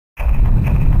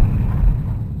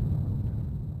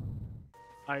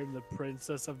I'm the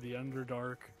princess of the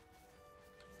Underdark.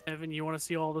 Evan, you want to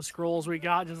see all the scrolls we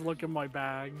got? Just look in my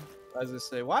bag. I was gonna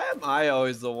say, why am I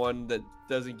always the one that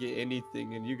doesn't get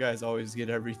anything, and you guys always get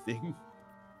everything?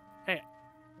 Hey,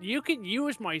 you can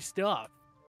use my stuff.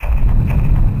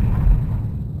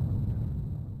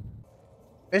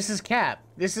 This is cap.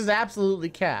 This is absolutely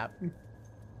cap.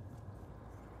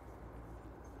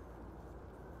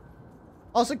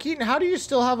 Also, Keaton, how do you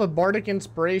still have a bardic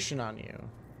inspiration on you?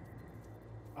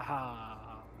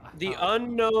 The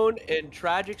unknown and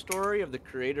tragic story of the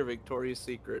creator of Victoria's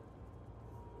Secret.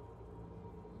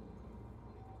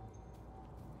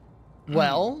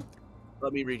 Well,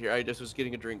 let me read here. I just was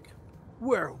getting a drink.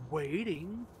 We're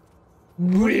waiting.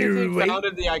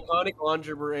 Founded the iconic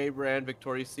lingerie brand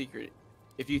Victoria's Secret.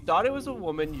 If you thought it was a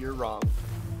woman, you're wrong.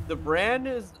 The brand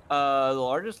is the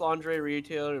largest lingerie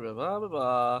retailer. Blah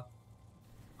blah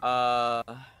blah.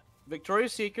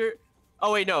 Victoria's Secret.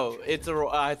 Oh wait, no, it's a.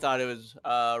 I thought it was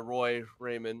Roy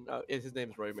Raymond. His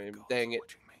name's Roy Raymond. Dang it.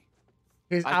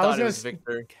 I thought it was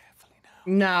Victor.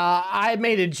 Nah, I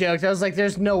made a joke. I was like,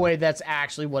 "There's no way that's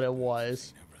actually what it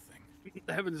was."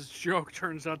 Evan's joke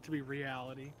turns out to be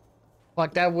reality.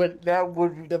 Fuck, that would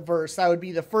be the verse. That would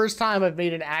be the first time I've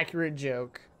made an accurate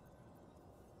joke.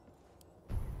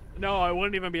 No, it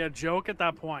wouldn't even be a joke at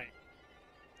that point.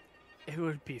 It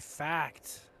would be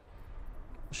fact.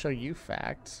 I'll show you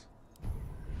facts.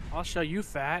 I'll show you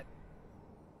fat.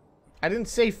 I didn't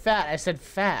say fat. I said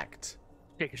fact.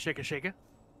 Shake it, shake it, shake it.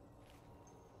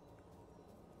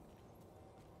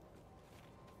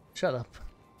 Shut up.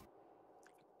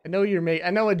 I know you're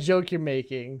I know what joke you're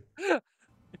making.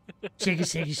 Shake it,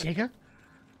 shake it, shake it.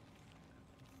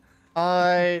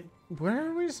 Where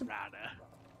are we?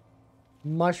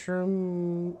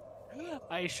 Mushroom.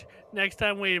 Next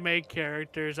time we make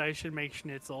characters, I should make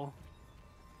Schnitzel.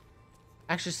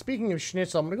 Actually, speaking of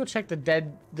Schnitzel, I'm gonna go check the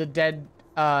dead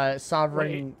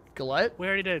sovereign glut. We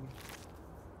already did.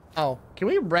 Oh, can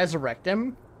we resurrect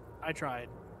him? I tried.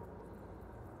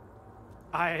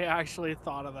 I actually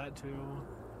thought of that too.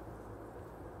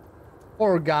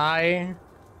 Poor guy.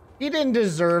 He didn't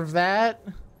deserve that.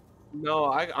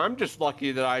 No, I'm just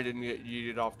lucky that I didn't get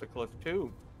yeeted off the cliff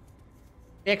too.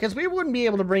 Yeah, because we wouldn't be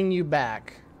able to bring you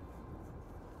back.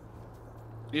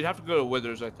 You'd have to go to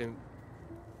Withers, I think.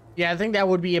 Yeah, I think that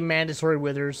would be a mandatory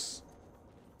Withers.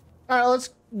 Alright, let's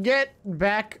get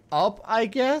back up, I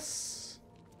guess.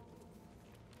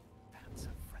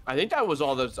 I think that was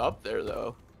all that's up there,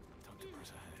 though.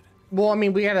 Well, I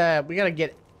mean, we gotta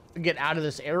get out of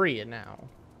this area now.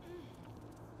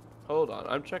 Hold on,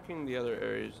 I'm checking the other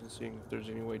areas and seeing if there's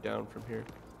any way down from here.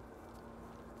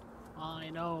 I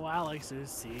know Alex's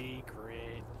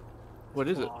secret. What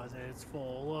is it? It's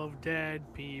full of dead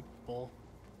people.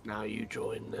 Now you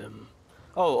join them.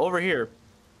 Oh, over here.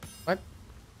 What?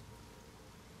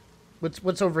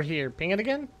 What's over here? Ping it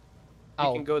again?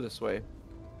 You can go this way.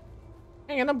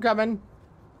 Hang on, I'm coming.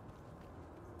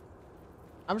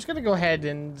 I'm just gonna go ahead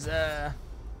and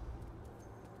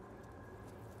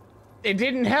it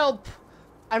didn't help.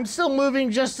 I'm still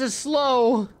moving just as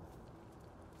slow.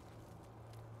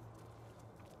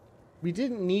 We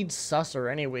didn't need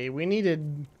Susser anyway. We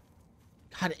needed...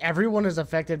 God, everyone is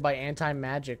affected by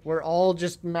anti-magic. We're all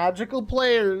just magical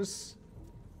players.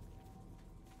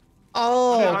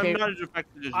 Oh, okay. I'm not as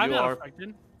affected as I'm you not are.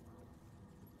 affected.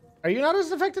 Are you not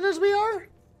as affected as we are?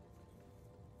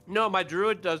 No, my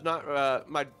druid does not.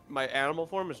 My animal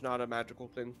form is not a magical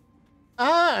thing.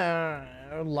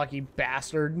 Lucky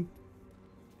bastard.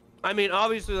 I mean,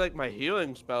 obviously, like my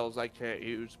healing spells I can't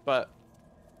use, but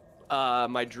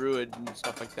my druid and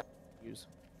stuff like that I can use.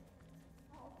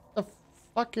 The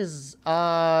fuck is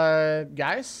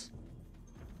guys?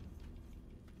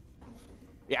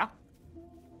 Yeah.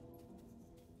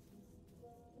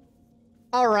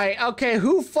 All right. Okay.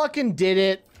 Who fucking did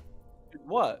it?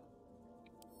 What?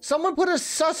 Someone put a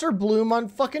Susser bloom on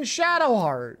fucking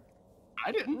Shadowheart.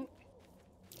 I didn't.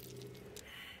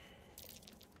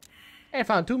 Hey, I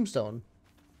found Tombstone.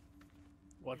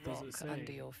 What does it say? Rock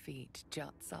under your feet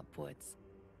juts upwards,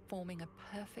 forming a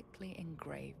perfectly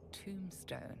engraved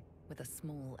tombstone with a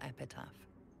small epitaph.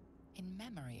 In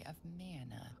memory of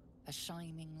Myrna, a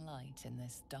shining light in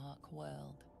this dark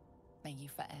world, may you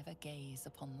forever gaze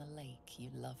upon the lake you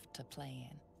loved to play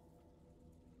in.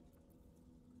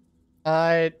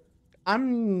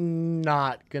 I'm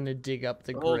not gonna dig up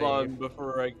the grave. Hold on,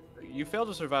 before you failed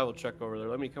a survival check over there.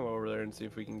 Let me come over there and see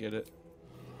if we can get it.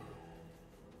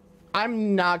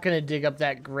 I'm not gonna dig up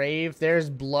that grave.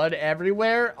 There's blood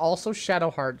everywhere. Also,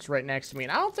 Shadowheart's right next to me,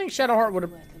 and I don't think Shadowheart would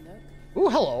have. Ooh,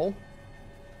 hello.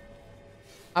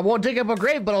 I won't dig up a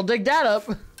grave, but I'll dig that up.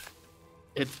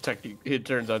 It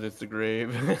turns out it's the grave.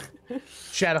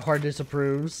 Shadowheart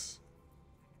disapproves.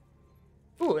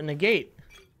 Ooh, and a gate.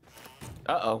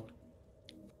 Uh-oh.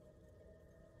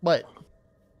 What?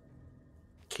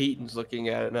 Keaton's looking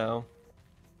at it now.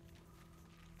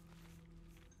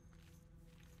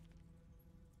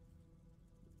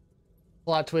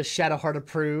 Plot twist, Shadowheart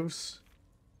approves.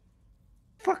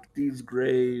 Fuck these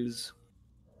graves.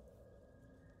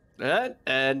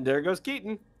 And there goes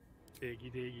Keaton.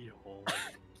 Diggy hole.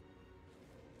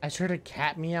 I just heard a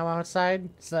cat meow outside.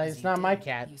 It's not my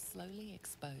cat. You slowly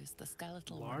expose the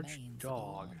skeletal Large remains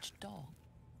dog. of a large dog.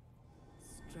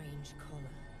 Strange collar.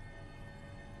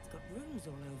 It's got runes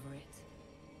all over it.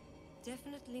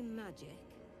 Definitely magic.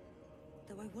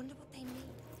 Though I wonder what they mean.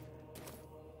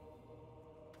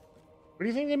 What do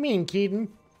you think they mean, Keaton?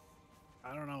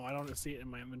 I don't know. I don't see it in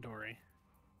my inventory.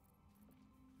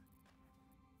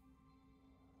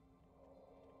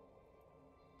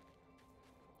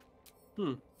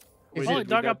 Is Oh, it- it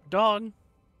dug up dog.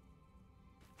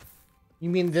 You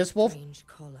mean this wolf? Strange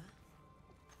collar.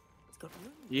 It's got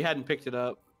runes. You hadn't picked it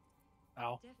up.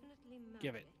 Ow. Definitely magic.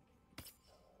 Give it.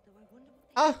 Though I wonder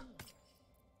what they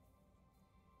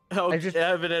Ah! Oh, I just-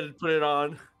 Evan had put it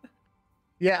on.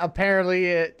 Yeah, apparently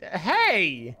it...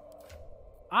 Hey!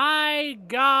 I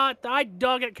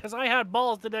dug it because I had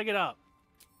balls to dig it up.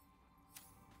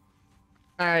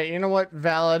 Alright, you know what?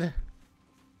 Valid.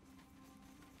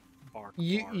 Bark, bark.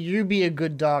 You be a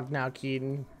good dog now,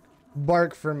 Keaton.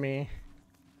 Bark for me.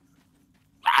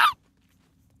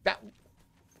 That...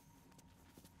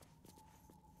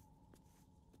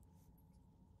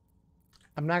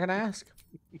 I'm not gonna ask.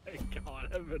 My God,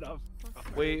 Evan,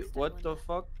 Wait, what the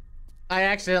fuck? I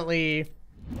accidentally...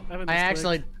 Evan I misclicked.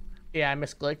 accidentally... Yeah, I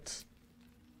misclicked.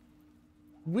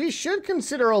 We should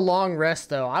consider a long rest,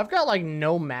 though. I've got, like,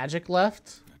 no magic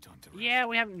left. Yeah,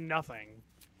 we have nothing.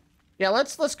 Yeah,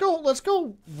 let's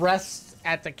go rest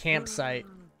at the campsite.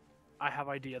 I have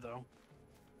idea though.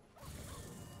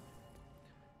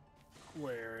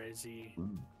 Where is he?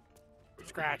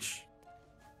 Scratch.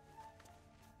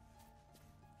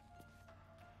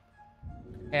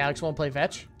 Hey, Alex, wanna play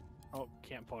fetch? Oh,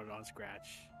 can't put it on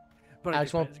scratch. But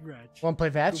Alex, I won't- can scratch. Wanna play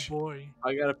Good fetch? boy.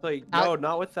 I gotta play. No,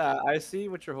 not with that. I see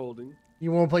what you're holding.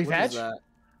 You wanna play What fetch? is that?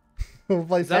 Wanna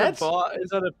play Is that, fetch? is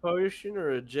that a potion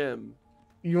or a gem?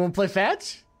 You wanna play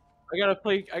fetch? I gotta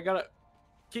play.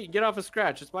 Keaton, get off of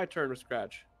scratch. It's my turn with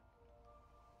scratch.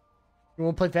 You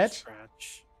wanna play fetch?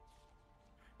 Scratch.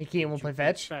 Hey, Keaton, wanna play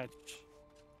fetch? Fetch.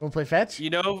 Wanna play fetch?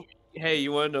 You know, hey,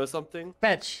 you want to know something?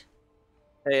 Fetch.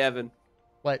 Hey, Evan.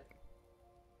 What?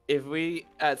 If we,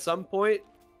 at some point,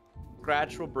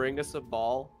 Scratch will bring us a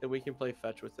ball and we can play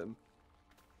fetch with him.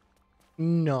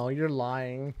 No, you're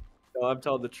lying. No, I'm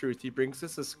telling the truth. He brings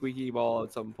us a squeaky ball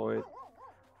at some point.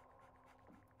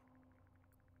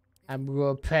 I'm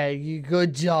gonna pay you,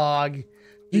 good dog.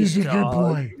 He's a good Dog.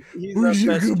 boy. He's Who's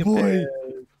our a best good boy?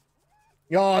 companion.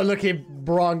 Oh, look at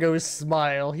Brongo's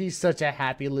smile. He's such a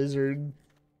happy lizard.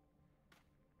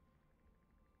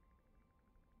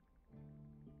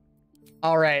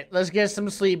 All right, let's get some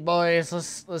sleep, boys.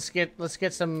 Let's get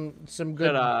some good.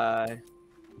 Good eye.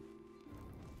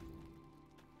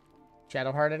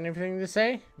 Shadowheart, anything to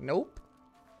say? Nope.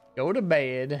 Go to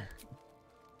bed.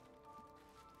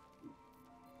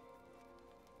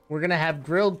 We're gonna have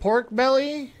grilled pork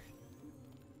belly,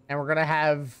 and we're gonna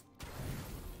have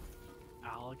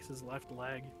Alex's left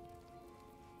leg.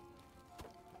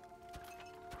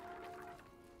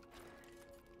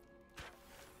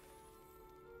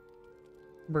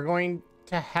 we're going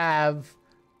to have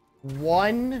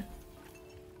one.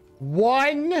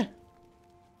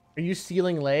 Are you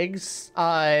stealing legs?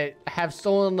 Have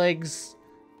stolen legs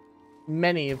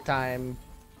many of time.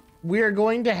 We are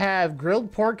going to have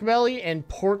grilled pork belly and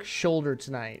pork shoulder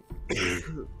tonight.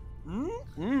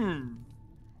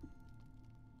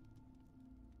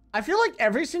 I feel like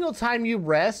every single time you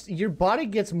rest, your body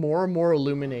gets more and more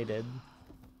illuminated.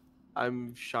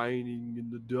 I'm shining in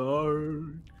the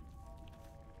dark.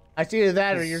 It's either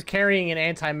that or you're carrying an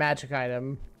anti-magic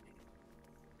item.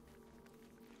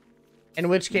 In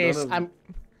which case, None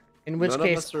of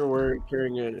us are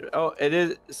carrying it. Oh, it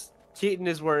is. Keaton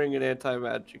is wearing an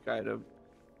anti-magic item.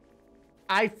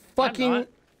 I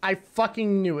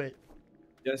fucking knew it.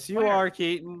 Yes, you Where? are,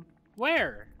 Keaton.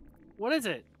 Where? What is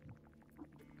it?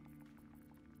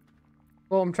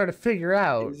 Well, I'm trying to figure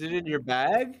out. Is it in your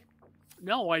bag?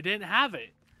 No, I didn't have it.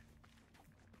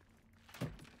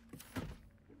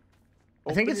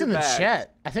 I think Open it's in your the bag. chest.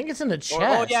 I think it's in the chest.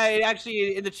 Oh yeah, it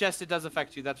actually in the chest it does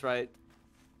affect you. That's right.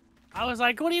 I was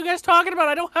like, what are you guys talking about?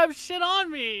 I don't have shit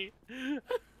on me.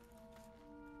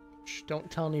 Shh, don't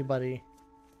tell anybody.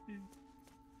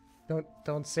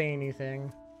 Don't say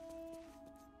anything.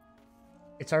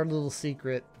 It's our little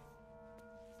secret.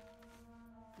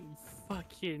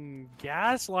 Fucking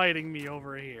gaslighting me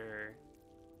over here.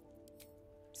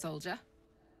 Soldier?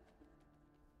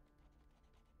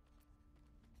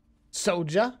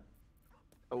 Soja?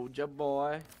 Oja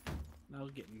boy. I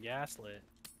was getting gaslit.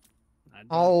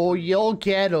 Oh, you'll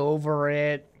get over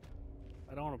it.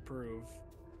 I don't approve.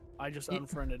 I just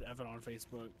unfriended Evan on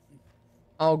Facebook.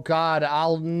 Oh god,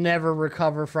 I'll never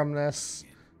recover from this.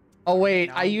 Oh wait,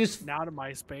 Now, I used... now to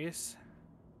MySpace.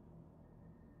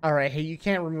 Alright, hey, you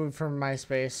can't remove from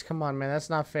MySpace. Come on, man, that's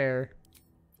not fair.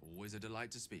 Always a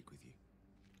delight to speak with you.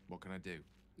 What can I do?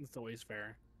 It's always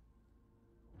fair.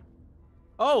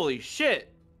 Holy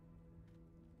shit!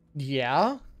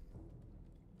 Yeah?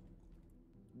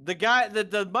 The guy,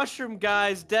 the mushroom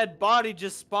guy's dead body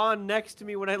just spawned next to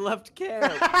me when I left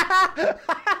camp.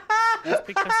 That's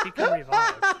because he can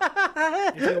revive.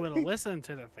 If you would have listened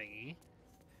to the thingy.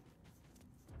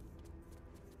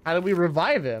 How do we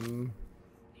revive him?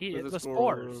 With The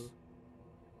spores.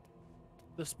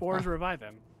 The spores revive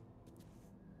him.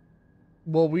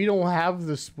 Well, we don't have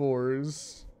the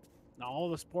spores. No,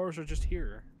 the spores are just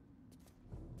here.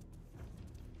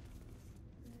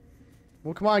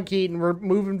 Well, come on, Keaton. We're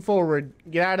moving forward.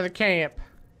 Get out of the camp.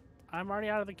 I'm already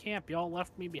out of the camp. Y'all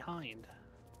left me behind.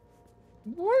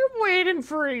 We're waiting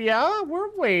for ya.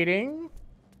 We're waiting.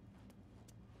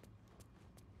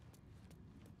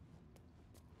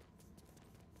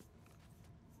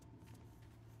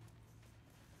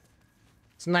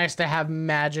 It's nice to have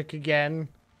magic again.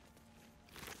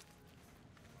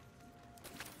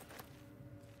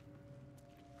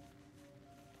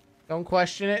 Don't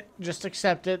question it. Just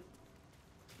accept it.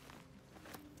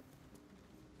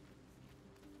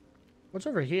 What's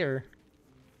over here?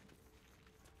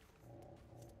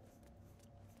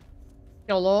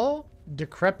 Hello?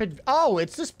 Decrepit... Oh,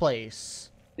 it's this place.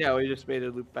 Yeah, we just made a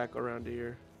loop back around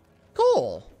here.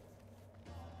 Cool.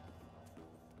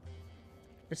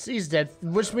 It's these dead...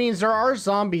 Which means there are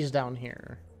zombies down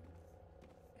here.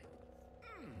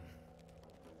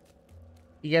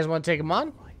 You guys want to take them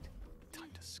on? Time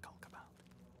to skulk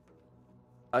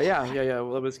about. Yeah.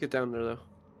 Well, let's get down there though.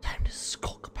 Time to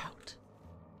skulk about.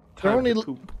 Time to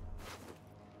poop.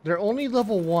 They're only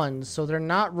level 1, so they're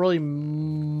not really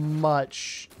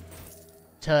much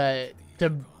to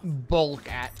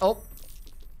bulk at. Oh.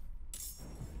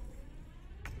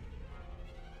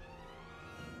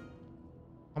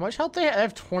 How much health they have? I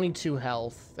have 22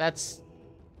 health. That's...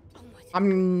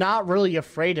 I'm not really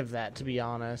afraid of that, to be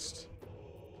honest.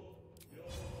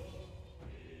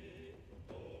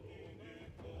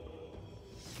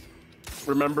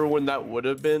 Remember when that would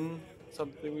have been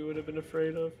something we would have been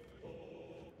afraid of?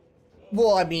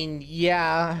 Well, I mean,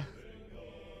 yeah.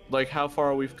 Like how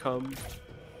far we've come.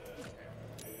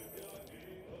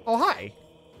 Oh, hi.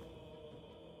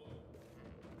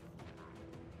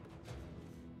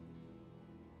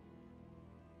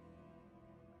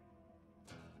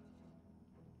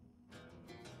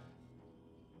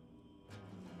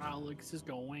 Alex is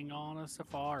going on a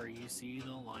safari. See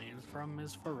the lions from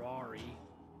his Ferrari.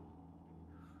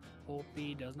 Hope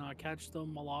he does not catch the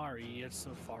malaria. It's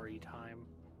safari time.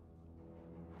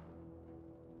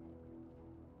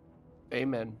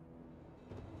 Amen.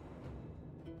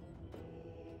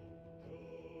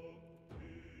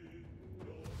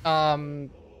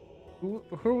 Who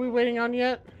are we waiting on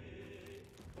yet?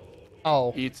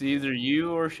 Oh. It's either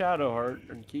you or Shadowheart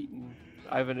and Keaton.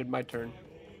 I haven't had my turn.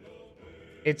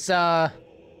 It's,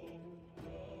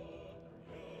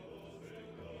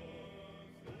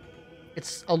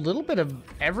 It's a little bit of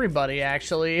everybody,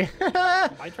 actually.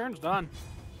 My turn's done.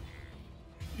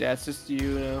 Yeah, it's just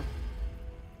you now.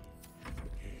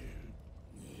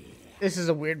 This is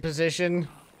a weird position.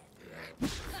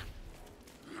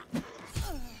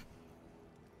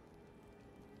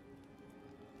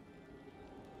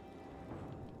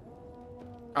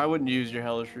 I wouldn't use your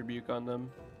Hellish Rebuke on them.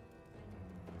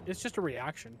 It's just a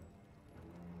reaction.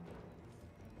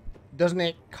 Doesn't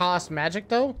it cost magic,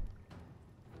 though?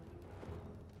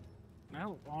 I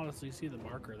don't honestly see the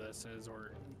marker that says,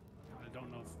 or I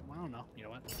don't know if, I don't know. You know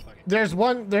what? Fuck it. There's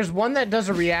one that does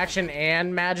a reaction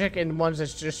and magic, and one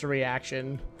that's just a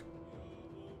reaction.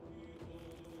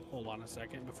 Hold on a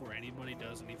second before anybody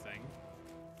does anything.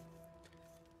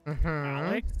 Mm-hmm.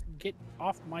 Alex, get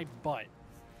off my butt.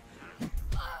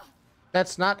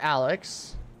 That's not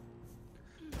Alex.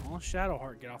 Well,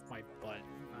 Shadowheart, get off my butt.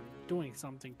 I'm doing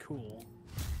something cool.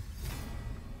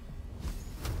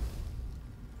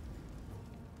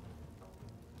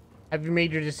 Have you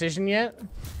made your decision yet?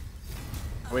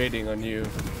 Waiting on you.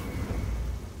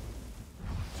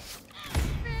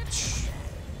 Bitch.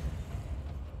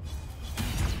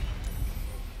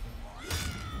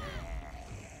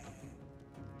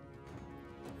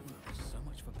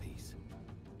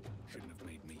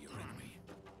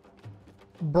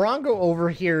 Bronco over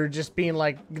here just being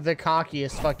like the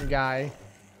cockiest fucking guy.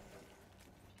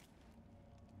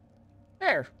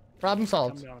 There. Problem Come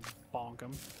solved. down and bonk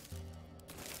him.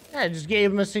 Yeah, I just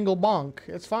gave him a single bonk.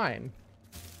 It's fine.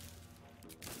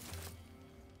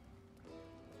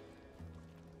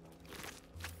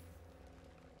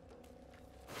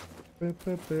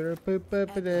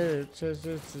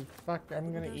 Fuck,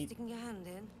 I'm gonna eat. Sticking your hand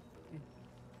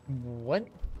in. What?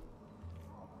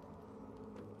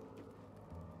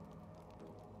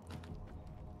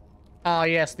 Oh,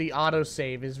 yes, the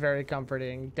autosave is very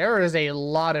comforting. There is a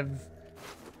lot of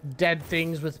dead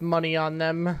things with money on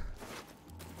them. Very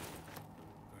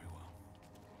well.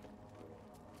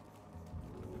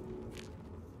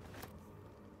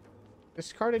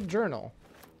 Discarded journal.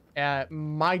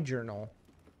 My journal.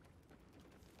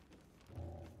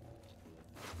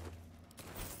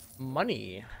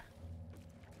 Money.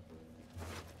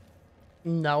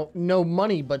 No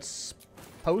money, but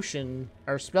potion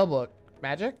or spellbook.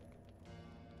 Magic?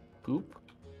 Poop.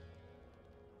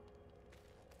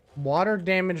 Water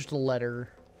damaged letter.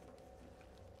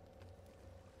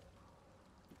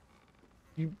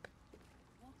 You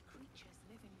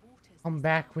come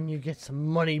back when you get some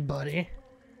money, buddy.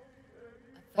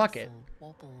 A Fuck it. vessel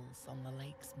wobbles on the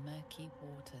lake's murky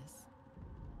waters.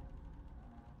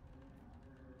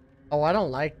 Oh, I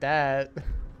don't like that. We're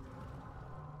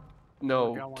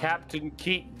No, going. Captain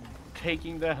Keaton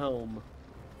taking the helm.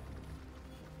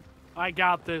 I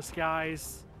got this,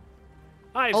 guys.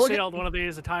 I've Oh, look at- sailed one of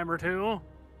these a time or two.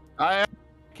 I,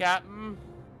 Captain.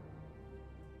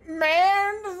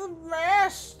 Man to the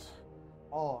mast.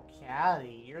 Oh,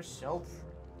 Callie, you're so.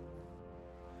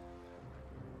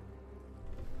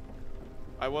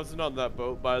 I wasn't on that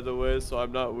boat, by the way, so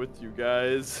I'm not with you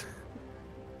guys.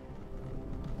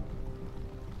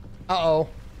 Uh-oh.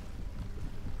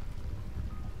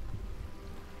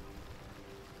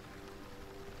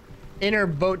 Inner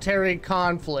boatary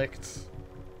conflict.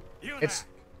 You It's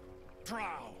there,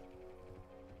 Drow.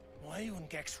 Why are you in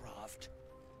Gexraft?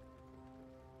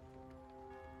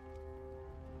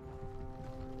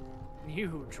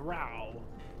 You drow.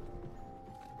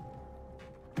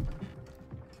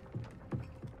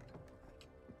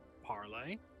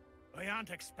 Parlay. I aren't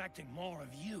expecting more of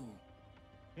you.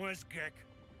 Where's Gek?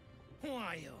 Who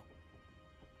are you?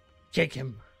 kick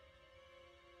him.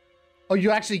 Oh,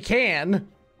 you actually can.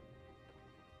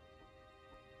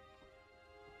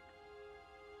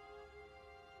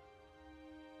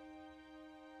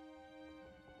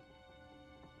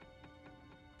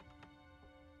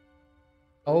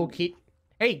 Oh,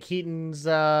 hey, Keaton's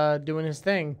doing his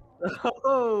thing.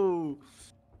 Oh,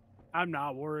 I'm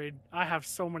not worried. I have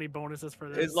so many bonuses for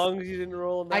this. as long as you didn't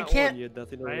roll on that can't- one, you had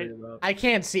nothing to right? worry about. I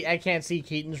can't see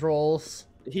Keaton's rolls.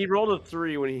 He rolled a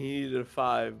 3 when he needed a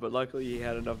 5, but luckily he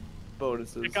had enough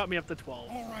bonuses. It got me up to 12.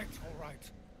 All right.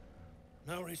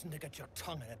 No reason to get your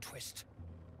tongue in a twist.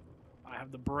 I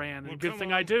have the brand, Well, and good come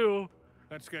thing I on. do.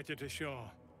 Let's get you to shore.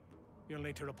 You'll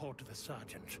need to report to the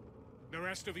sergeant. The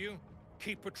rest of you,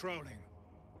 keep patrolling.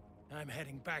 I'm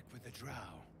heading back with the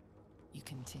drow. You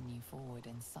continue forward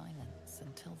in silence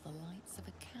until the lights of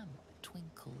a camp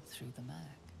twinkle through the murk.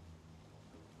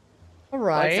 All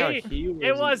That's how right. he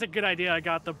It was a good idea. I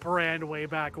got the brand way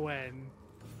back when.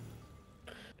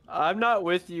 I'm not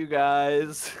with you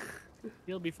guys.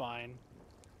 He'll be fine.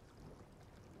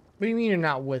 What do you mean you're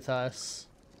not with us?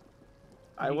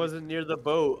 I wasn't near the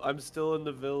boat. I'm still in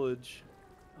the village.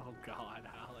 Oh God,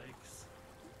 Alex.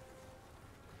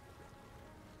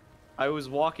 I was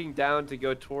walking down to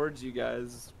go towards you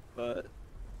guys, but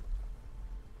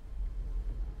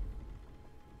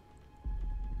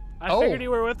I figured you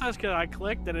were with us because I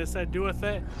clicked and it said do a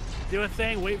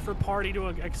thing, wait for party to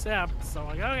accept. So I'm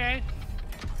like, okay.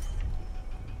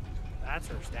 That's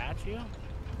her statue.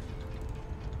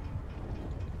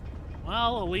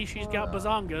 Well, at least she's got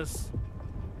bazongas.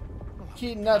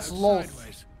 Keaton, that's Out Loth.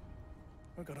 sideways.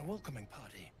 We've got a welcoming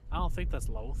party. I don't think that's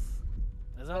Loth.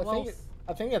 Is that Loth?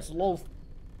 I think it's Loth.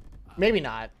 Maybe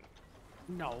not.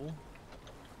 No.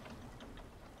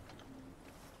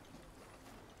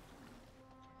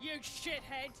 You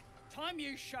shithead! Time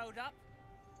you showed up,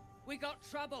 we got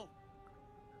trouble.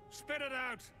 Spit it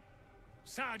out!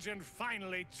 Sergeant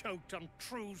finally choked on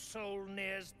True Soul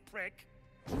Near's prick.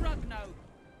 Rugno!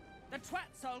 The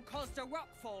twat soul caused a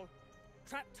rockfall,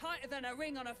 trapped tighter than a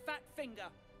ring on a fat finger.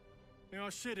 You're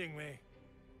shitting me.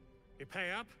 You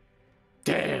pay up?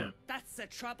 damn. That's the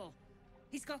trouble.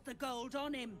 He's got the gold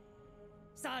on him.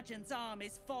 Sergeant's arm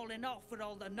is falling off with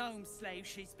all the gnome slaves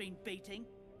she's been beating.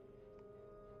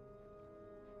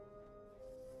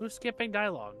 Who's skipping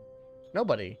dialogue?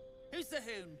 Nobody. Who's the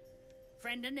hoon?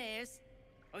 Friend of Near's?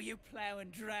 Or you plowing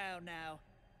drow now?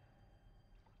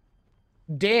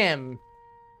 Damn.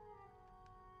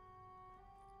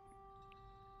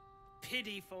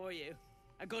 Pity for you.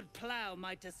 A good plow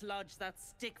might dislodge that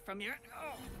stick from your...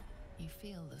 Oh. You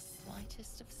feel the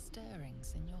slightest of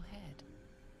stirrings in your head.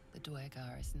 The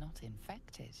Dwergar is not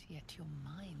infected, yet your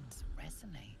minds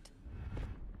resonate.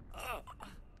 Oh.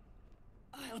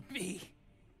 I'll be...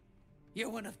 You're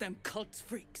one of them cult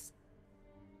freaks.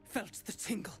 Felt the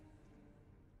tingle.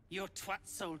 Your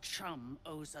twat-soul chum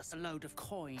owes us a load of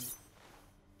coin.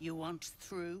 You want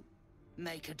through?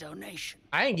 Make a donation.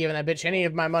 I ain't giving that bitch any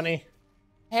of my money.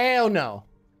 Hell no.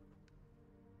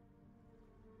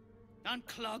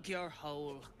 Unclog your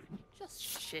hole. Just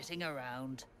shitting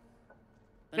around.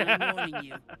 And I'm warning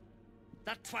you.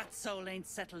 That twat soul ain't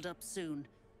settled up soon.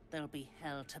 There'll be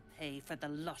hell to pay for the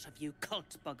lot of you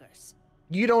cult buggers.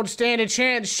 You don't stand a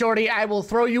chance, shorty. I will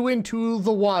throw you into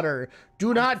the water.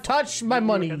 Do not touch my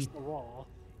money. Against the wall.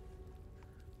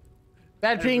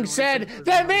 That being Everyone said, said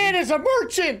that money. man is a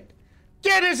merchant.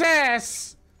 Get his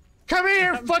ass. Come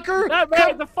here, fucker. That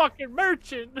man's a fucking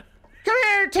merchant. Come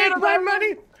here, take my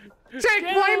money. Take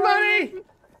my money.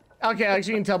 Okay, Alex,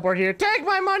 you can teleport here. Take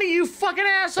my money, you fucking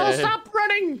asshole. Stop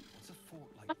running. What's a fort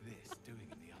like this doing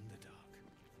in the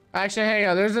Underdark? Actually, hang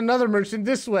on. There's another merchant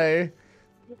this way.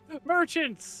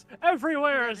 Merchants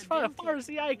everywhere as far as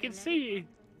the eye can see.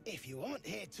 If you aren't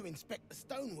here to inspect the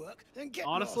stonework, then get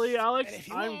Honestly, lost. Alex, And if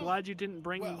you I'm are, glad you didn't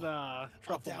bring well, the I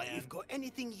truffle doubt man. you've got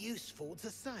anything useful to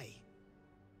say.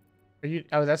 Are you?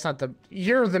 Oh, that's not the.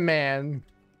 You're the man.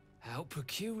 How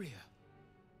peculiar.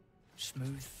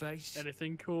 Smooth face,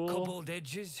 Anything cool? cobbled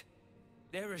edges.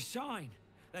 They're a sign.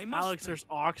 They must Alex, be. there's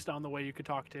Ox down the way you could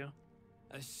talk to.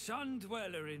 A sun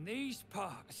dweller in these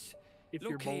parts. If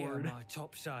Look you're here, bored. my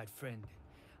topside friend.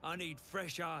 I need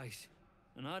fresh eyes,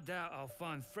 and I doubt I'll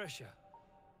find fresher.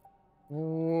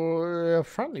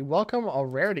 Friendly welcome, a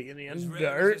rarity in the As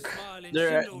rare as a Underdark. smiling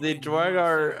The Silurian,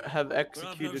 Dwargar you might have say.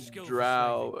 executed skill for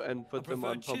drow slaving. and put I them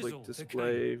on prefer public chisel to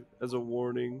display as a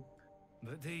warning.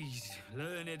 But these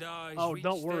learned eyes Oh, reach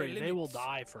don't their worry, they will limits,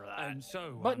 die for that. and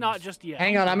so But I not must just yet.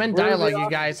 Hang on, I'm in Where are dialogue, the you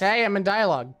others? guys. Hey, I'm in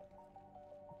dialogue.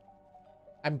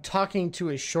 I'm talking to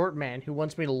a short man who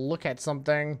wants me to look at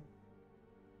something.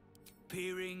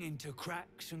 peering into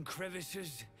cracks and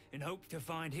crevices in hope to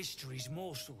find history's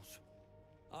morsels.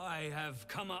 I have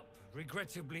come up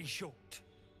regrettably short.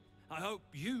 I hope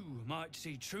you might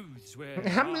see truths where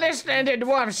I'm I listening to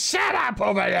dwarf. Shut up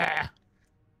over there.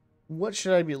 What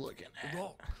should I be looking The at?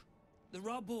 rock, the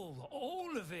rubble,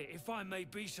 all of it, if I may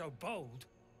be so bold.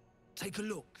 Take a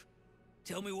look.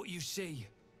 Tell me what you see,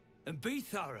 and be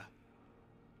thorough.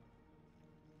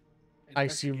 I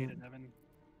see- Investigate it, Evan.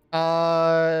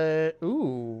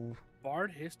 Ooh.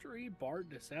 Bard history, Bard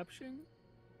deception.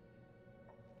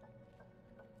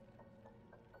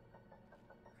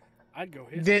 I'd go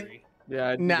history. Yeah,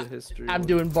 I do Nah, the history. I'm one.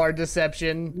 doing bard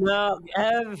deception. No,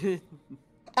 Evan.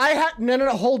 I have no,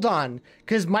 hold on,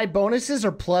 because my bonuses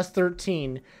are plus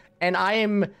 13, and I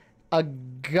am a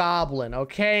goblin.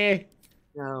 Okay.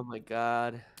 Oh my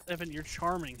god. Evan, you're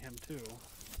charming him too.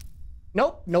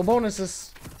 Nope, no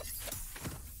bonuses.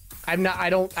 I'm not.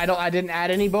 I didn't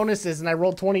add any bonuses, and I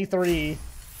rolled 23.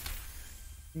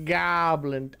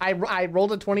 Goblin. I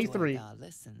rolled a 23. Dwergar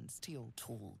listens to your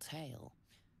tall tale.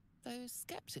 Though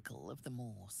skeptical of the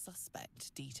more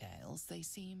suspect details, they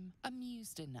seem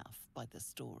amused enough by the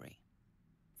story.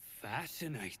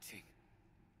 Fascinating.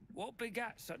 What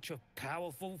begat such a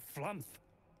powerful flump?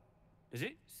 Does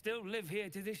it still live here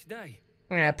to this day?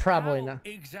 Yeah, probably How not.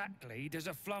 exactly does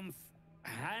a flump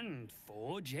hand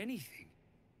forge anything?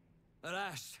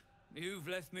 Alas, you've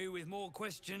left me with more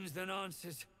questions than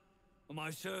answers. My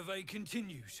survey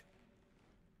continues.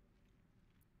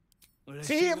 Well, let's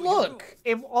See, what you look, got.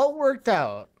 it all worked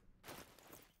out.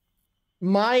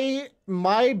 My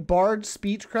bard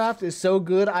speechcraft is so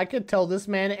good, I could tell this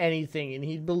man anything and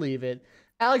he'd believe it.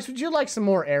 Alex, would you like some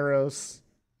more arrows?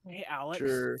 Hey, Alex.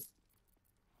 Sure.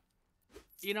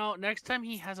 You know, next time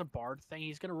he has a Bard thing,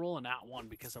 he's gonna roll a nat 1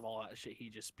 because of all that shit he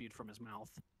just spewed from his mouth.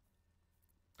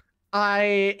 I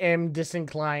am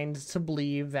disinclined to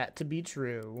believe that to be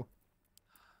true.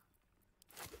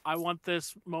 I want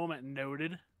this moment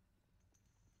noted.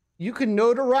 You could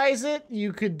notarize it,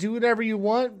 you could do whatever you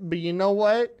want, but you know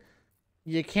what?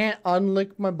 You can't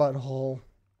unlick my butthole.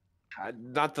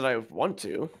 Not that I want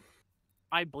to.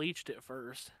 I bleached it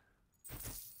first.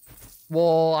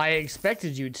 Well, I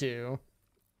expected you to.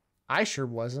 I sure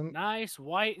wasn't. Nice,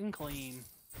 white, and clean.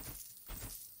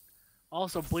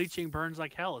 Also, bleaching burns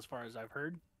like hell, as far as I've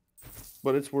heard.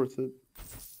 But it's worth it.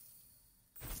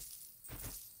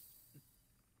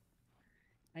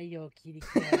 Ayo, kitty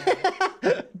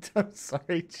cat. I'm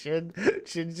sorry, Chin.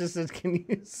 Chin just said, "Can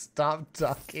you stop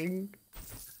talking?"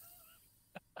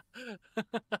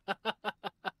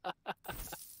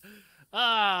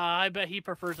 I bet he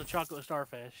prefers a chocolate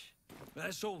starfish.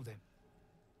 That's all then.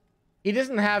 He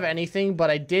doesn't have anything, but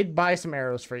I did buy some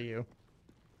arrows for you.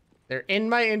 They're in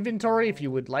my inventory if you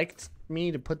would like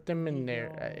me to put them in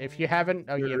there. If you haven't,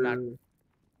 oh, yeah, not.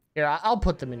 Here, I'll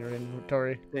put them in your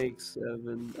inventory. Thanks,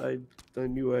 Evan. I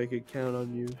knew I could count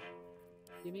on you.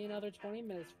 Give me another 20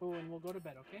 minutes, fool, and we'll go to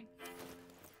bed, okay?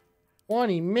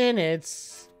 20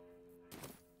 minutes?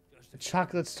 The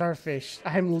chocolate starfish.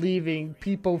 I'm leaving.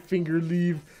 Peepo finger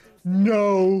leave.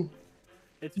 No.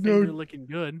 It's finger looking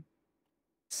good.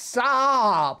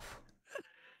 Stop.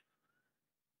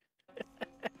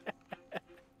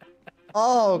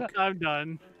 Oh. I'm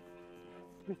done.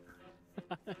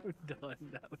 I'm done.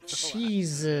 That was so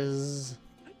Jesus.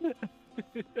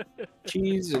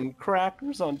 Cheese and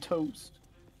crackers on toast.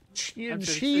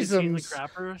 Cheeseums.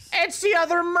 It's the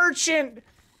other merchant.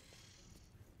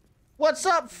 What's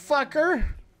up, fucker?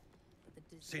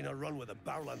 Seen her run with a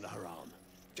barrel under her arm.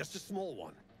 Just a small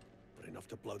one, but enough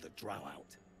to blow the drow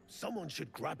out. Someone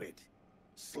should grab it.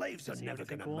 Slaves are never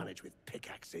gonna manage with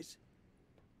pickaxes.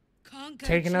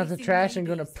 Taking out the trash and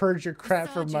gonna purge your crap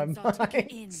from my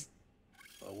mind.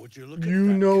 Oh, would you look You at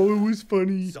that, know girl? it was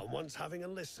funny. Someone's having a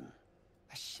listen.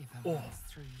 A shiver runs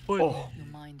through you. Your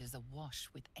mind is awash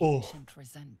with ancient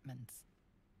resentments.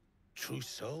 True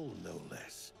soul, no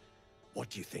less. What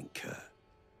do you think, Kerr?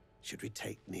 Should we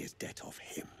take Nia's debt off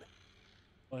him?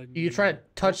 You try to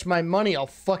touch my money, I'll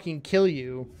fucking kill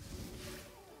you.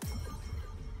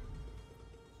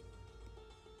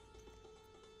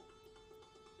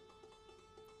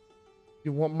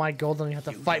 You want my gold, then you have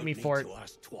to fight me for it. To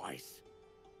ask twice.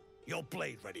 Your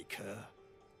blade ready, Kerr.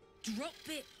 Drop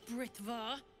it,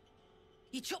 Britvar.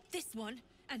 You chop this one,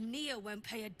 and Nia won't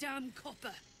pay a damn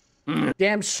copper.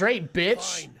 Damn straight,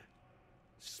 bitch. Fine.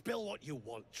 Spill what you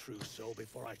want, true soul,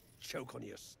 before I choke on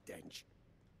your stench.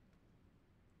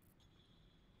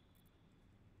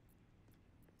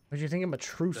 What do you think I'm a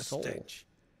true The soul? stench.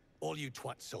 All you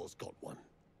twat souls got one.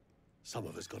 Some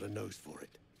of us got a nose for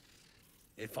it.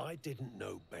 If I didn't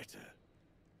know better,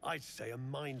 I'd say a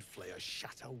mind flayer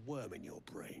shat a worm in your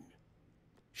brain.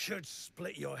 Should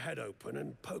split your head open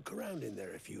and poke around in there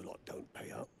if you lot don't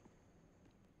pay up.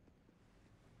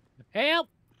 Help!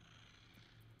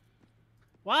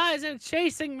 Why is it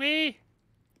chasing me?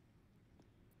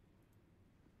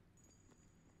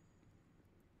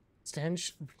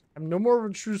 Stench, I'm no more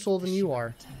of a true soul than you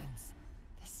are.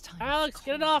 Alex,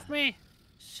 get it off me!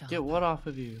 Get what off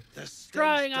of you? The stench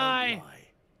Drying don't eye. lie.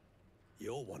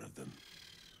 You're one of them.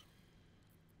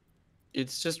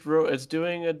 It's just it's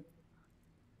doing a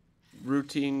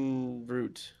routine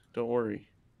route. Don't worry.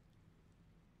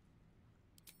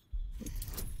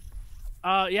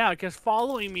 Yeah, because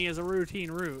following me is a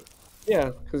routine route.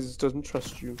 Yeah, because it doesn't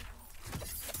trust you.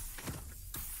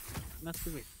 And that's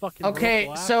gonna be fucking Okay,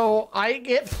 brutal so I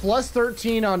get plus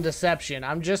 13 on deception.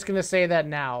 I'm just gonna say that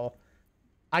now.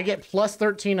 I get plus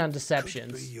 13 on Could be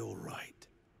deceptions. you're right.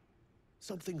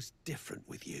 Something's different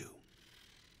with you.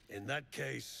 In that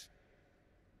case,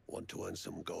 want to earn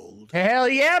some gold? Hell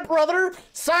yeah, brother!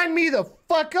 Sign me the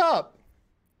fuck up!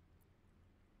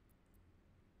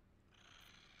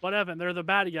 But Evan, they're the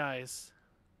bad guys.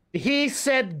 He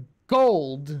said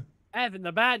gold. Evan,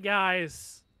 the bad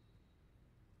guys.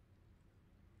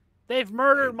 They've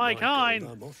murdered Ain't my gold kind.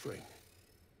 I'm offering.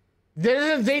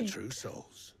 They True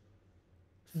souls.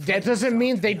 that doesn't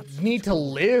mean they need to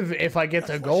live if I get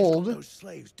the That's why she's got gold. those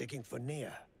slaves digging for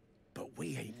Nia. But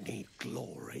we ain't need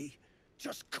glory,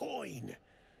 just coin.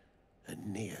 And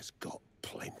Nia's got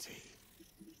plenty.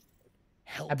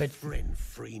 Help bet- friend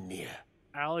free Nia.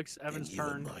 Alex, Evan's and you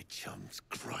turn. and my chums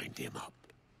grind him up.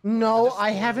 No, Whatever the I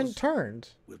spoils, haven't turned.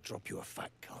 We'll drop you a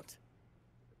fat cut.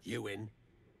 You in?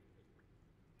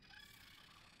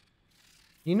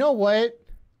 You know what?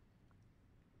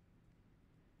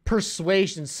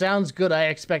 Persuasion sounds good. I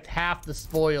expect half the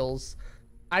spoils.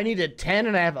 I need a 10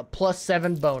 and I have a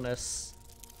 +7 bonus.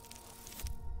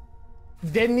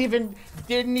 Didn't even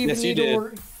Yes, you need to did.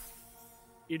 work.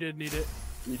 You did need it.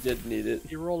 You did need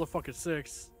it. You rolled a fucking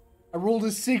 6. I rolled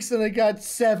a 6 and I got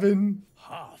 7.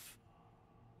 Half.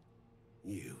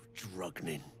 You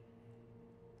drugnin.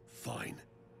 Fine.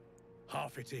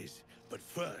 Half it is. But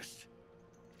first,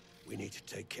 we need to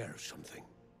take care of something.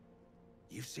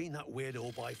 You've seen that weird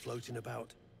orbi floating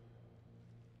about?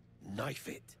 Knife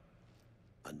it.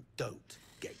 And don't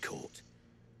get caught.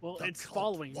 Well, The it's cult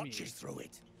following me. watches through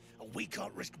it. And we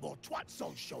can't risk more twat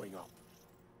souls showing up.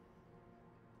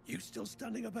 You still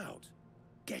standing about?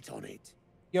 Get on it.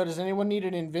 Yo, does anyone need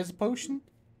an invis potion?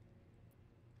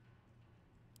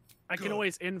 I can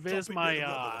always invis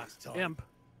my imp.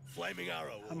 Flaming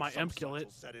arrow. Have my imp kill it.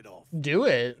 Set it off. Do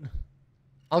it.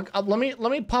 Let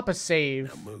me pop a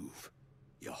save. Now move.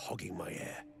 You're hogging my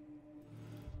air.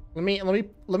 Let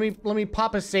me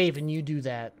pop a save and you do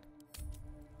that.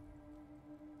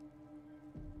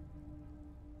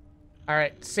 All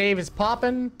right, save is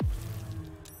popping.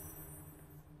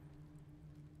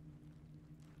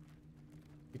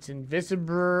 It's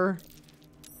invisible.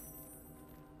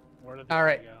 All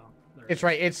right, it's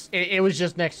right. It was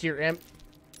just next to your imp.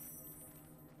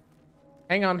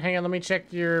 Hang on. Let me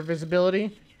check your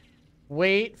visibility.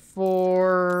 Wait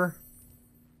for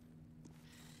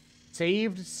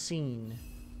saved scene.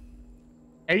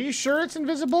 Are you sure it's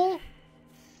invisible?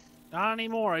 Not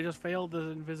anymore. I just failed the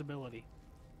invisibility.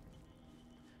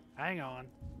 Hang on.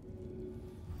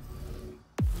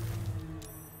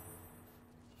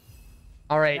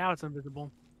 All right. Now it's invisible.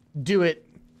 Do it.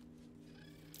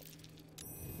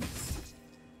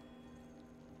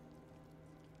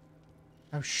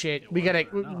 Oh shit. We gotta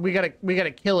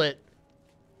kill it.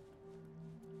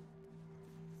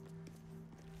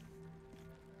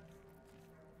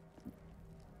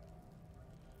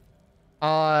 So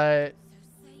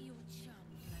say your chum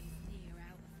runs near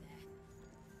out of there.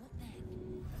 What then?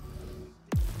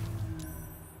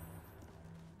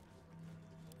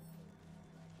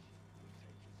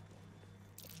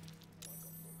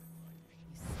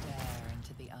 You stare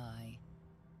into the eye.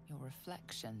 Your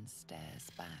reflection stares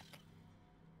back.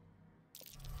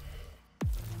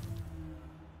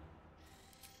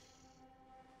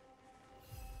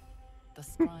 The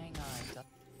scrying eye does.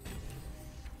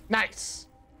 Nice.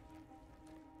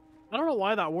 I don't know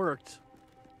why that worked.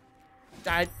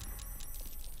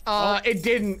 It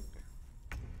didn't.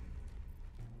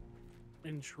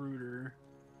 Intruder.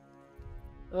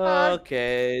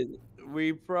 Okay,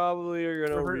 we probably are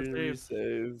gonna Revert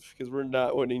resave because we're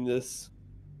not winning this.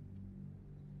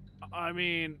 I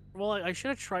mean, well, I should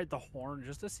have tried the horn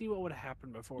just to see what would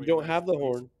happen before. You we don't got have the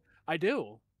released. horn. I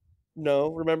do. No,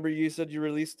 remember you said you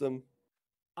released them.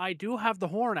 I do have the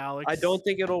horn, Alex. I don't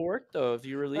think it'll work though if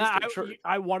you release it.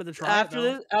 I wanted to try after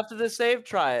it, though. after the save.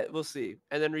 Try it. We'll see,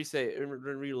 and then resave and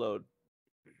reload.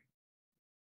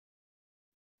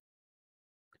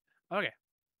 Okay.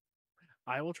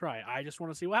 I will try. I just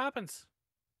want to see what happens.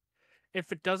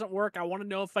 If it doesn't work, I want to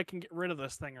know if I can get rid of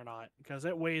this thing or not, because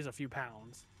it weighs a few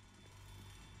pounds.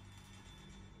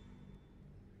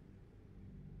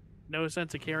 No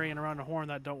sense of carrying around a horn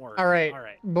that don't work. All right. All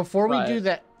right. Before we do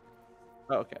that.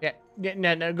 Oh, okay. Yeah.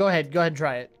 No. Go ahead.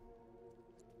 Try it.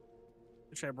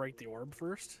 Should I break the orb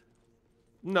first?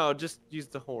 No, just use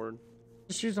the horn.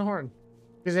 Just use the horn.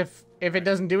 Because if it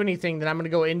doesn't do anything, then I'm gonna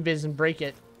go invis and break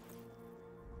it.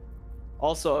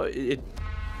 Also, it.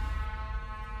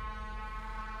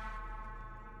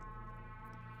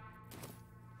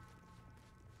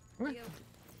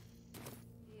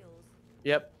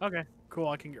 Yep. Okay. Cool.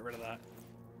 I can get rid of that.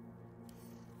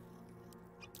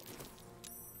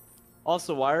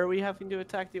 Also, why are we having to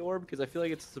attack the orb? Because I feel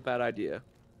like it's a bad idea.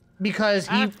 Because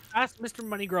he ask Mr.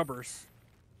 Money Grubbers.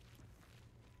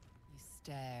 You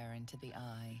stare into the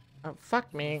eye. Oh,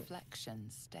 fuck me. Reflection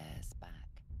stares back.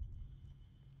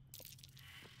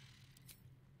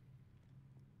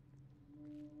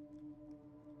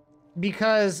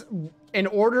 Because in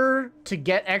order to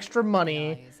get extra The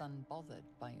money, eye is unbothered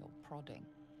by your prodding.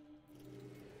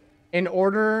 in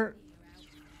order.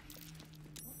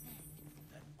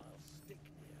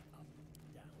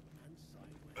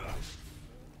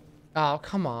 Oh,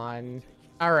 come on.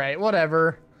 All right,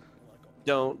 whatever.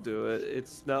 Don't do it.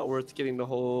 It's not worth getting the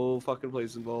whole fucking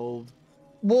place involved.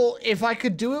 Well, if I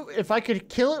could do it, if I could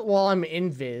kill it while I'm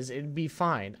invis, it'd be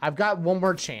fine. I've got one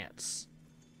more chance.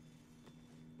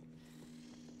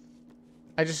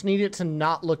 I just need it to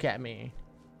not look at me.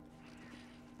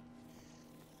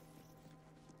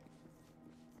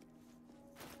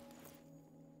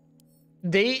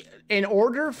 In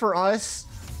order for us...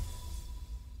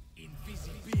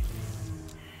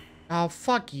 Oh,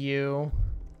 fuck you.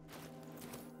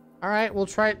 Alright, we'll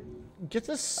try it. Get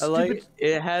this stupid... I like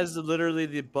it has literally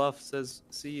the buff says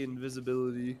see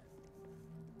invisibility.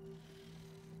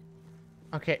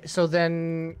 Okay, so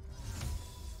then...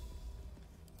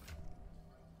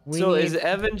 Is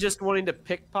Evan just wanting to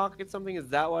pickpocket something? Is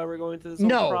that why we're going through this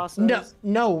whole process?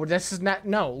 No, this is not...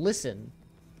 No, listen.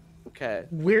 Okay.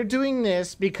 We're doing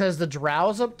this because the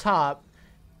drows up top,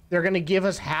 they're going to give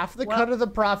us half the cut of the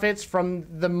profits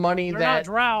from the money They're that... not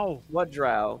drow. What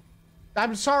drow?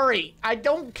 I'm sorry. I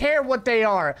don't care what they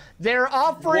are. They're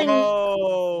offering.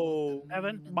 Whoa.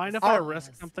 Evan, mind if I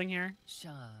risk something here?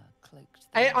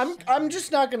 I'm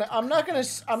just not gonna. I'm not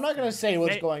gonna say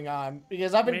what's going on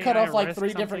because I've been cut off like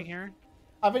 3 different. Here?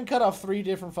 I've been cut off 3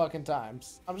 different fucking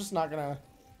times. I'm just not gonna.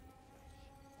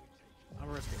 I'll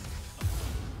risk it.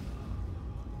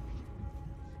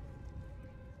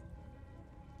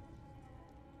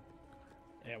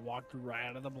 It walked right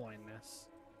out of the blindness.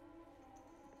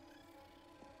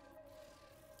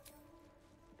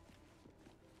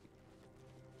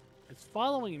 It's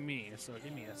following me, so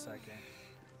give me a second.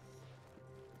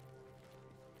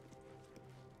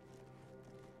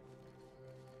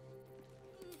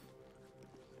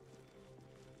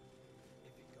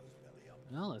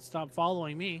 No, it stopped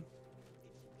following me.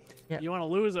 Yeah. You want to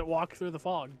lose it, walk through the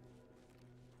fog.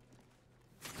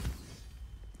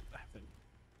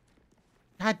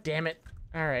 God damn it.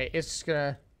 Alright, it's just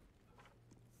gonna...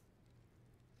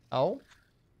 Oh?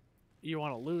 You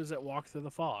want to lose it, walk through the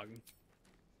fog.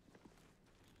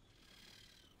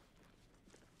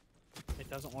 It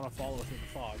doesn't want to follow through the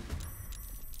fog.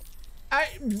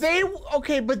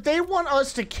 Okay, but they want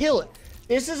us to kill it.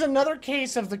 This is another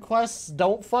case of the quests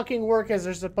don't fucking work as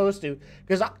they're supposed to.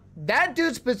 Because that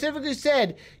dude specifically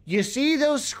said, you see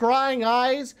those scrying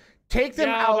eyes? Take them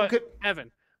out. But,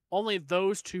 Evan, only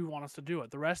those 2 want us to do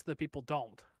it. The rest of the people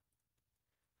don't.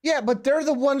 Yeah, but they're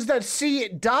the ones that see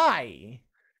it die.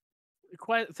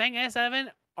 The thing is,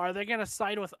 Evan, are they going to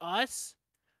side with us?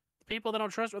 The people they don't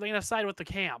trust, or are they going to side with the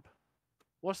camp?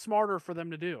 What's smarter for them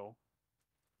to do?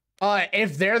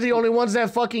 If they're the only ones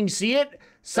that fucking see it,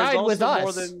 side with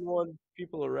us. There's also more than 1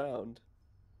 people around.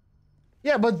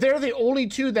 Yeah, but they're the only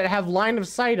 2 that have line of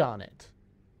sight on it.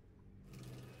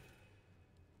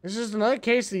 This is another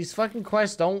case of these fucking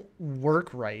quests don't work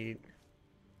right.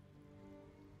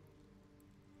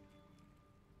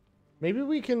 Maybe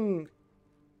we can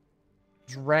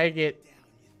drag it.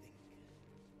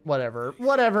 Whatever.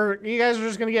 Whatever. You guys are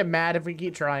just gonna get mad if we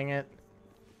keep trying it.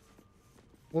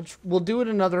 We'll do it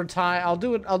another time. I'll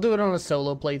do it on a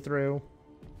solo playthrough.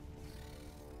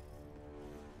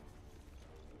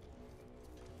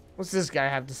 What's this guy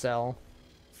have to sell?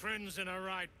 Friends in a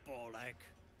right ball ache.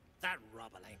 That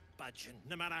rubble ain't budging,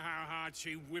 no matter how hard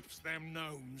she whips them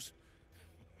gnomes.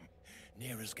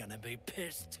 Neera's gonna be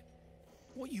pissed.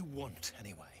 What you want,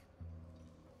 anyway?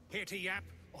 Here to yap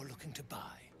or looking to buy?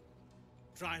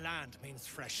 Dry land means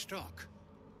fresh stock.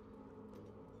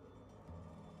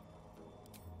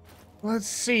 Let's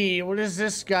see, what does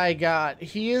this guy got?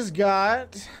 He has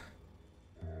got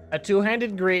a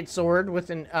 2-handed greatsword with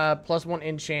an +1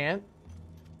 enchant.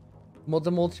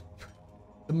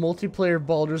 The multiplayer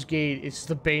Baldur's Gate is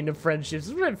the bane of friendships.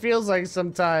 This is what it feels like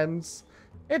sometimes.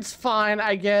 It's fine,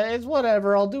 I guess. It's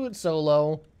whatever. I'll do it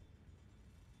solo.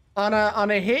 On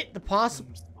a hit, the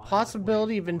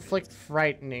possibility of inflict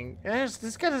frightening.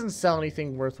 This guy doesn't sell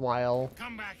anything worthwhile.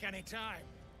 Come back anytime.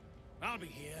 I'll be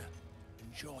here,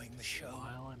 enjoying the show.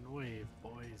 Smile and wave,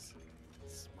 boys.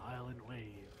 Smile and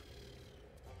wave.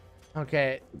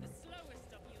 Okay.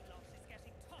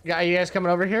 Are you guys coming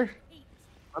over here?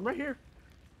 I'm right here.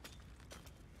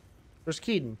 Where's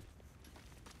Keaton?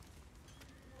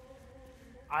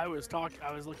 I was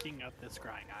looking at this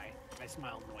crying eye. I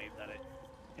smiled and waved at it.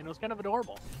 And it was kind of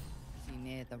adorable. As you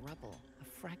near the rubble, a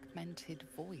fragmented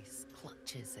voice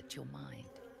clutches at your mind.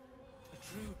 A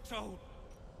true soul.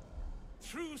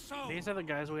 True soul. These are the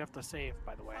guys we have to save,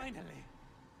 by the way. Finally.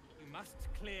 You must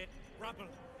clear rubble.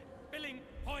 Spilling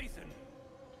poison.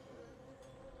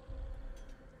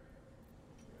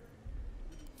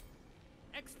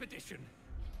 Expedition.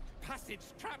 Passage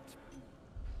trapped.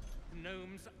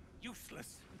 Gnomes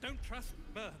useless. Don't trust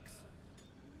Burks.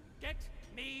 Get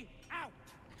me out.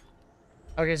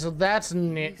 Okay, so that's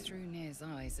Looking through Near's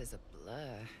eyes is a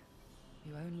blur.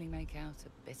 You only make out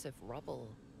a bit of rubble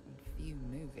and few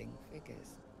moving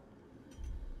figures.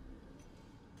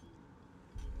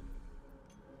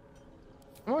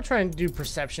 I'm gonna try and do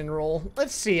perception roll.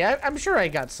 Let's see. I'm sure I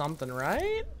got something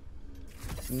right.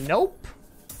 Nope.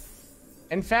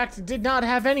 In fact, did not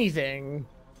have anything.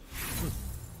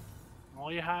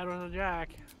 All you had was a jack.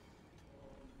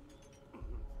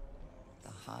 The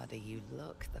harder you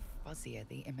look, the fuzzier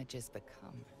the images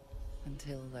become,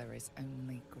 until there is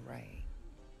only grey.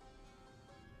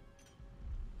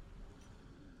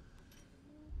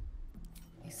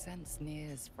 You sense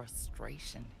Near's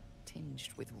frustration, tinged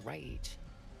with rage,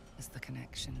 as the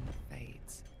connection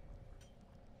fades.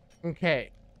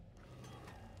 Okay.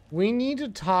 We need to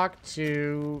talk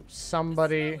to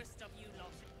somebody.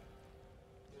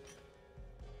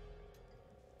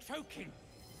 Choking.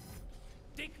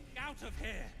 Dig out of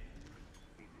here.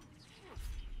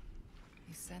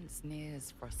 You sense Nir's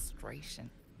frustration.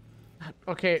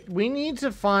 Okay, we need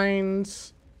to find.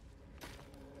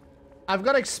 I've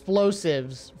got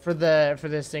explosives for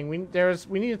this thing. We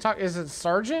need to talk. Is it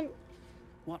Sergeant?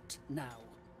 What now?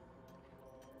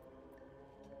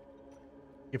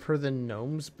 Give her the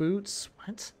gnome's boots.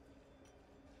 What?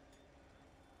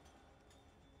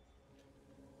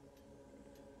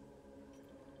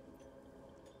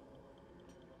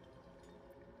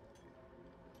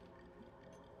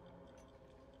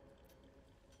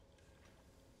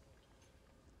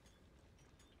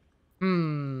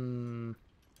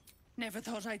 Never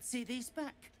thought I'd see these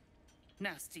back.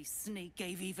 Nasty sneak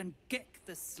gave even Gick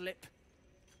the slip.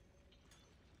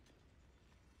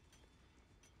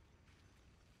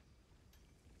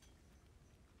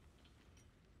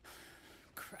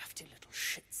 Crafty little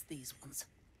shits, these ones.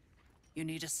 You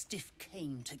need a stiff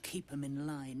cane to keep them in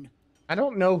line. I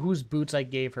don't know whose boots I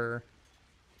gave her.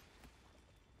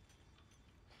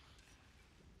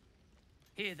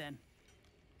 Here then.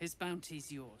 His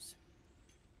bounty's yours.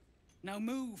 Now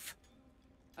move.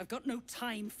 I've got no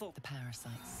time for... The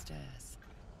parasite stirs,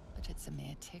 but it's a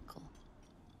mere tickle.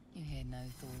 You hear no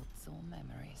thoughts or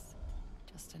memories.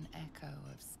 Just an echo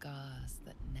of scars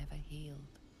that never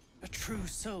healed. A true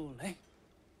soul, eh?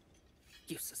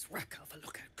 Useless wreck of a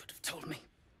lookout could have told me.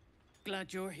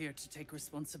 Glad you're here to take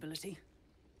responsibility.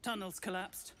 Tunnels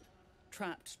collapsed.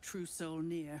 Trapped true soul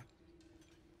near.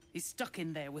 He's stuck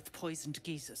in there with poisoned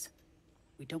geezers.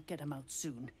 We don't get him out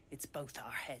soon, it's both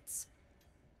our heads.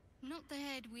 Not the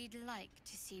head we'd like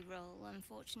to see roll,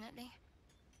 unfortunately.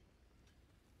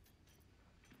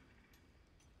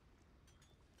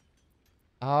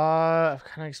 Kind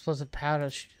of explosive powder.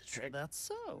 That's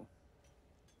so.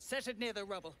 Set it near the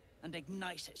rubble and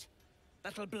ignite it.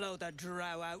 That'll blow the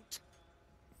drow out.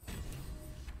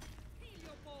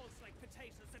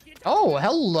 Oh,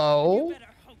 hello.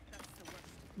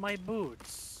 My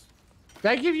boots.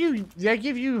 Did I give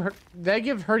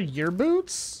her your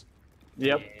boots?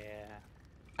 Yep. Yeah.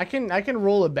 I can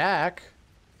roll it back.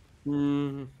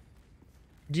 Mm.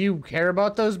 Do you care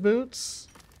about those boots?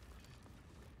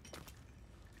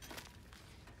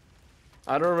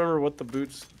 I don't remember what the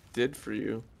boots did for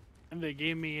you. And they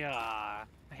gave me a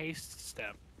haste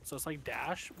step. So it's like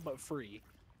dash, but free.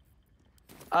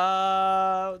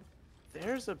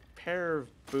 There's a pair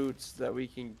of boots that we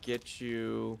can get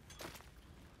you.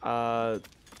 That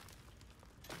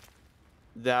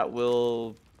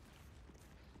will.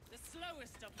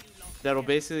 That'll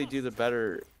basically do the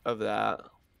better of that.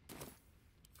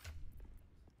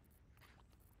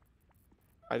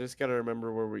 I just gotta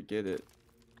remember where we get it.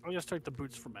 I'll just take the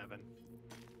boots from Evan.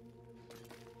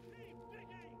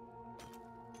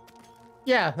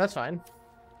 Yeah, that's fine.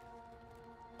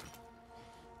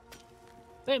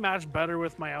 They match better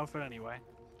with my outfit anyway.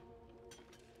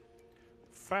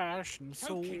 Fashion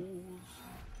souls.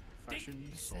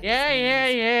 Fashion souls.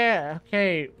 Yeah.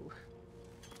 Okay.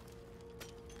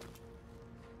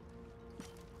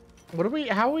 What do we?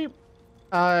 How do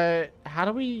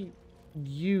we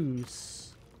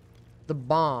use the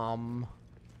bomb?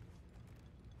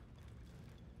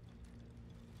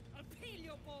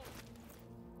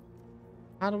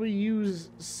 How do we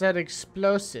use said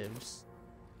explosives?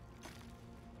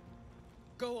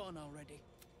 Go on already.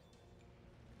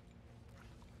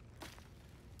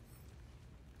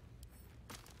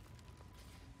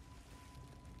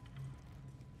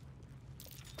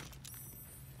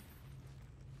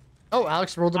 Oh,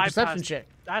 Alex rolled a perception passed. check.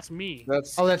 That's me.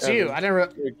 That's you. I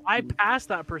didn't. I passed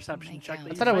that perception check.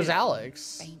 I thought it was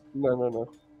Alex. No.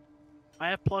 I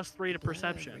have +3 to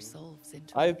perception.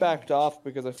 I backed off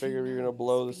because I figured we were gonna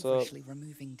blow this up.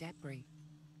 Removing debris,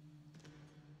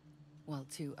 while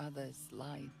two others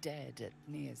lie dead at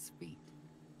Nir's feet,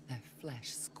 their flesh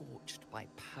scorched by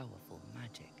powerful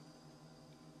magic.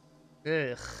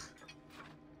 Ugh.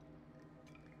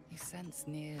 You sense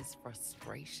Nir's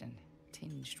frustration,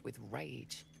 tinged with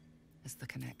rage, as the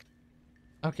connect.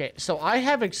 Okay, so I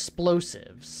have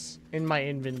explosives in my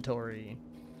inventory.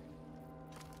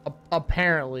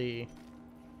 Apparently,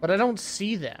 but I don't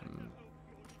see them.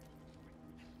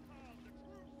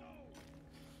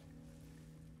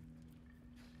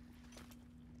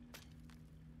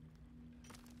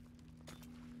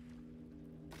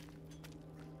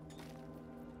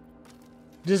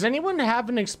 Does anyone have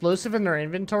an explosive in their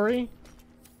inventory?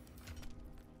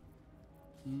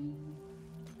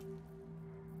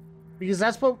 Because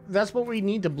that's what we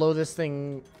need to blow this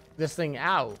thing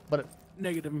out. But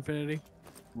Negative infinity.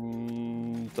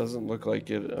 Doesn't look like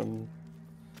it.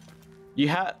 You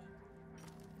have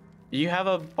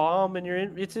a bomb in your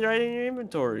it's right in your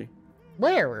inventory.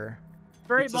 Where?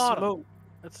 Very It's a bottom. smoke.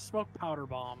 It's a smoke powder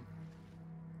bomb.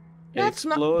 It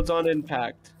explodes on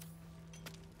impact.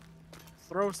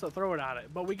 Throw it at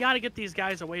it. But we got to get these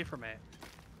guys away from it.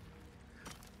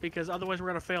 Because otherwise we're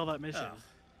going to fail that mission. Oh,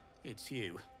 it's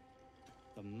you.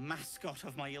 The mascot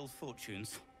of my ill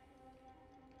fortunes.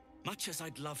 Much as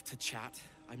I'd love to chat,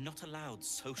 I'm not allowed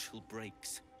social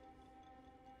breaks.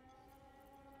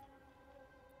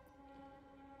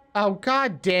 Oh,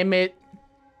 god damn it.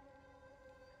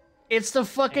 It's the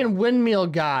fucking windmill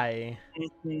guy.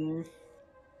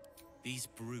 These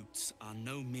brutes are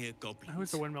no mere goblins.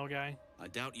 Who's the windmill guy? I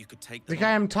doubt you could take The them guy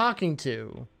on. I'm talking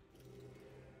to.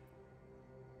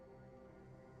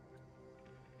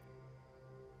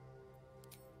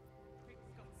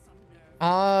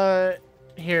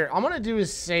 Here, I'm gonna do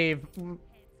is save.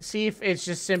 See if it's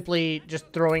just simply just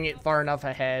throwing it far enough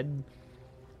ahead.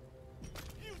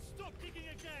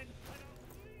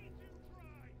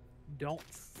 Don't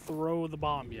throw the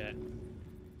bomb yet.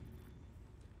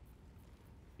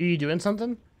 Are you doing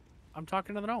something? I'm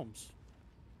talking to the gnomes.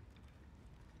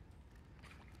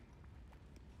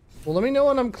 Well, let me know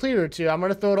when I'm clear to. I'm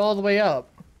gonna throw it all the way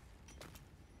up.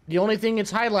 The only thing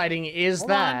it's highlighting is Hold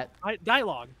that. on.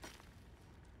 Dialogue.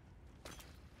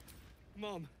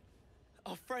 Mom,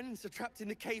 our friends are trapped in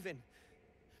the cave-in,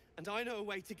 and I know a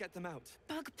way to get them out.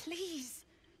 Bug, please.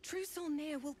 Truce or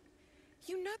near will...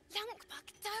 You know...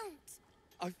 Bug,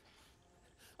 don't!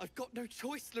 I've got no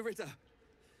choice, Larida.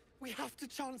 We have to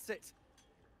chance it.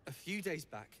 A few days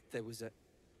back, there was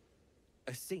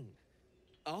a scene.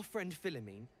 Our friend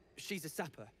Philomene, she's a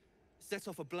sapper, set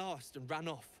off a blast and ran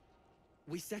off.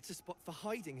 We set a spot for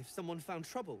hiding if someone found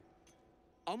trouble.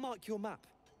 I'll mark your map.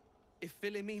 If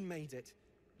Philomene made it,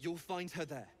 you'll find her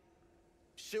there.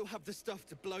 She'll have the stuff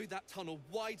to blow that tunnel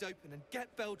wide open and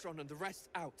get Baldur and the rest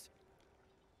out.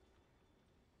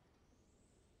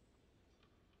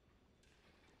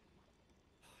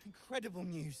 Incredible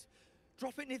news.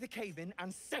 Drop it near the cave-in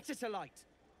and set it alight.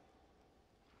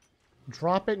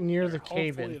 Drop it near the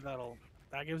cave-in. Hopefully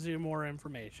that gives you more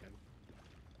information.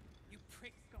 You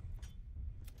pricks.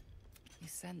 You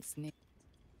sense near.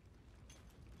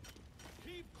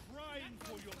 Keep crying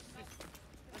for your sister.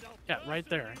 And I'll Yeah, right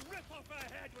there. rip off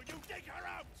her head when you dig her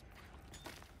out.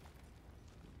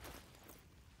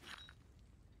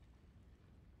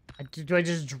 Do I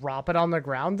just drop it on the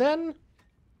ground then?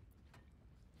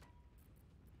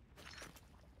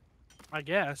 I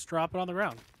guess. Drop it on the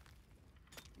ground.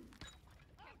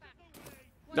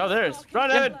 No, there it is.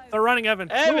 Run, Evan. They're running, Evan.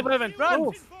 Evan, Move, Evan. run.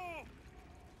 Move.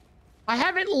 I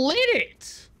haven't lit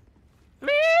it.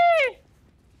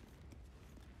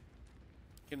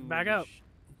 Back up.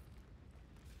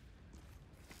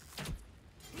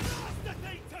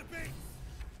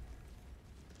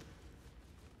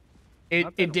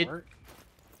 It didn't did. work.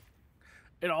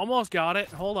 It almost got it.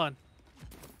 Hold on.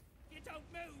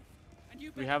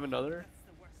 We have another?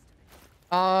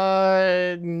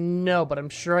 No, but I'm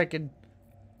sure I could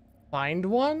find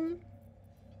one.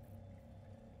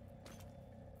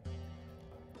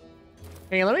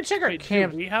 Hey, let me check our Wait,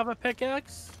 camp. do we have a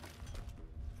pickaxe?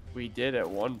 We did at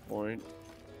one point.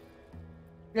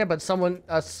 Yeah, but someone,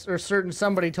 or certain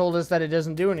somebody told us that it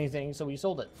doesn't do anything, so we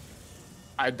sold it.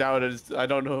 I doubt it. I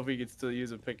don't know if we can still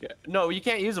use a pickaxe. No, you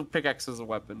can't use a pickaxe as a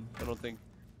weapon. I don't think.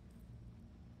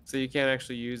 So you can't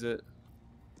actually use it.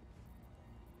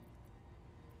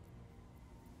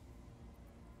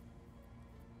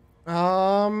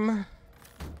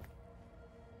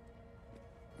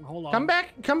 Hold on.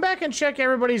 Come back and check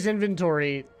everybody's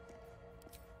inventory.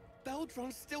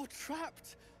 Baldron's still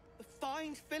trapped.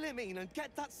 Find Philomene and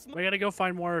get that smoke. We gotta go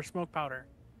find more smoke powder.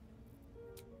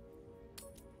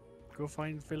 Go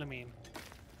find Philomene.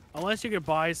 Unless you could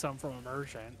buy some from a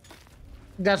merchant.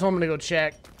 That's what I'm gonna go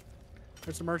check.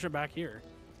 There's a merchant back here.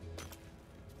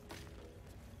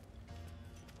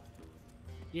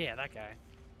 Yeah, that guy.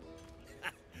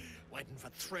 Waiting for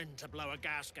Thryn to blow a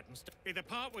gasket and either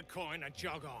part with coin or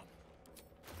jog on.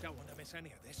 Don't want to miss any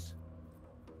of this.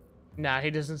 Nah, he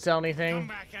doesn't sell Come anything.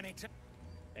 back anytime.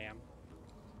 Damn.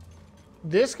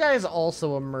 This guy's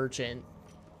also a merchant.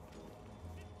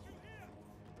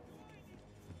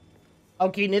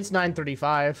 Okay, and it's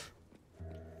 9:35.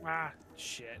 Ah,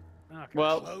 shit. Okay.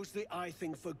 Well, Close the eye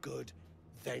thing for good,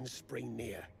 then spring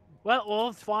near. Well,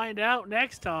 we'll find out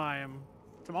next time.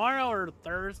 Tomorrow or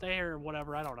Thursday or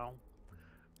whatever. I don't know.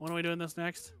 When are we doing this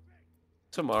next?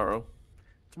 tomorrow.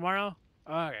 Tomorrow?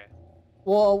 Okay.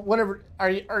 Well, whatever. Are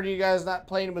you guys not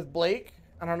playing with Blake?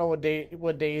 I don't know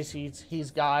what days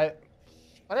he's got.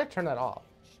 Why did I turn that off?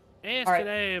 It's All right.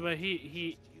 today, but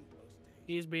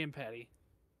he's being petty.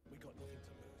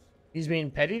 He's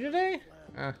being petty today?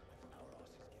 All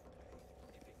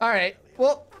right.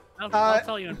 Well, I'll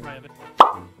tell you in private.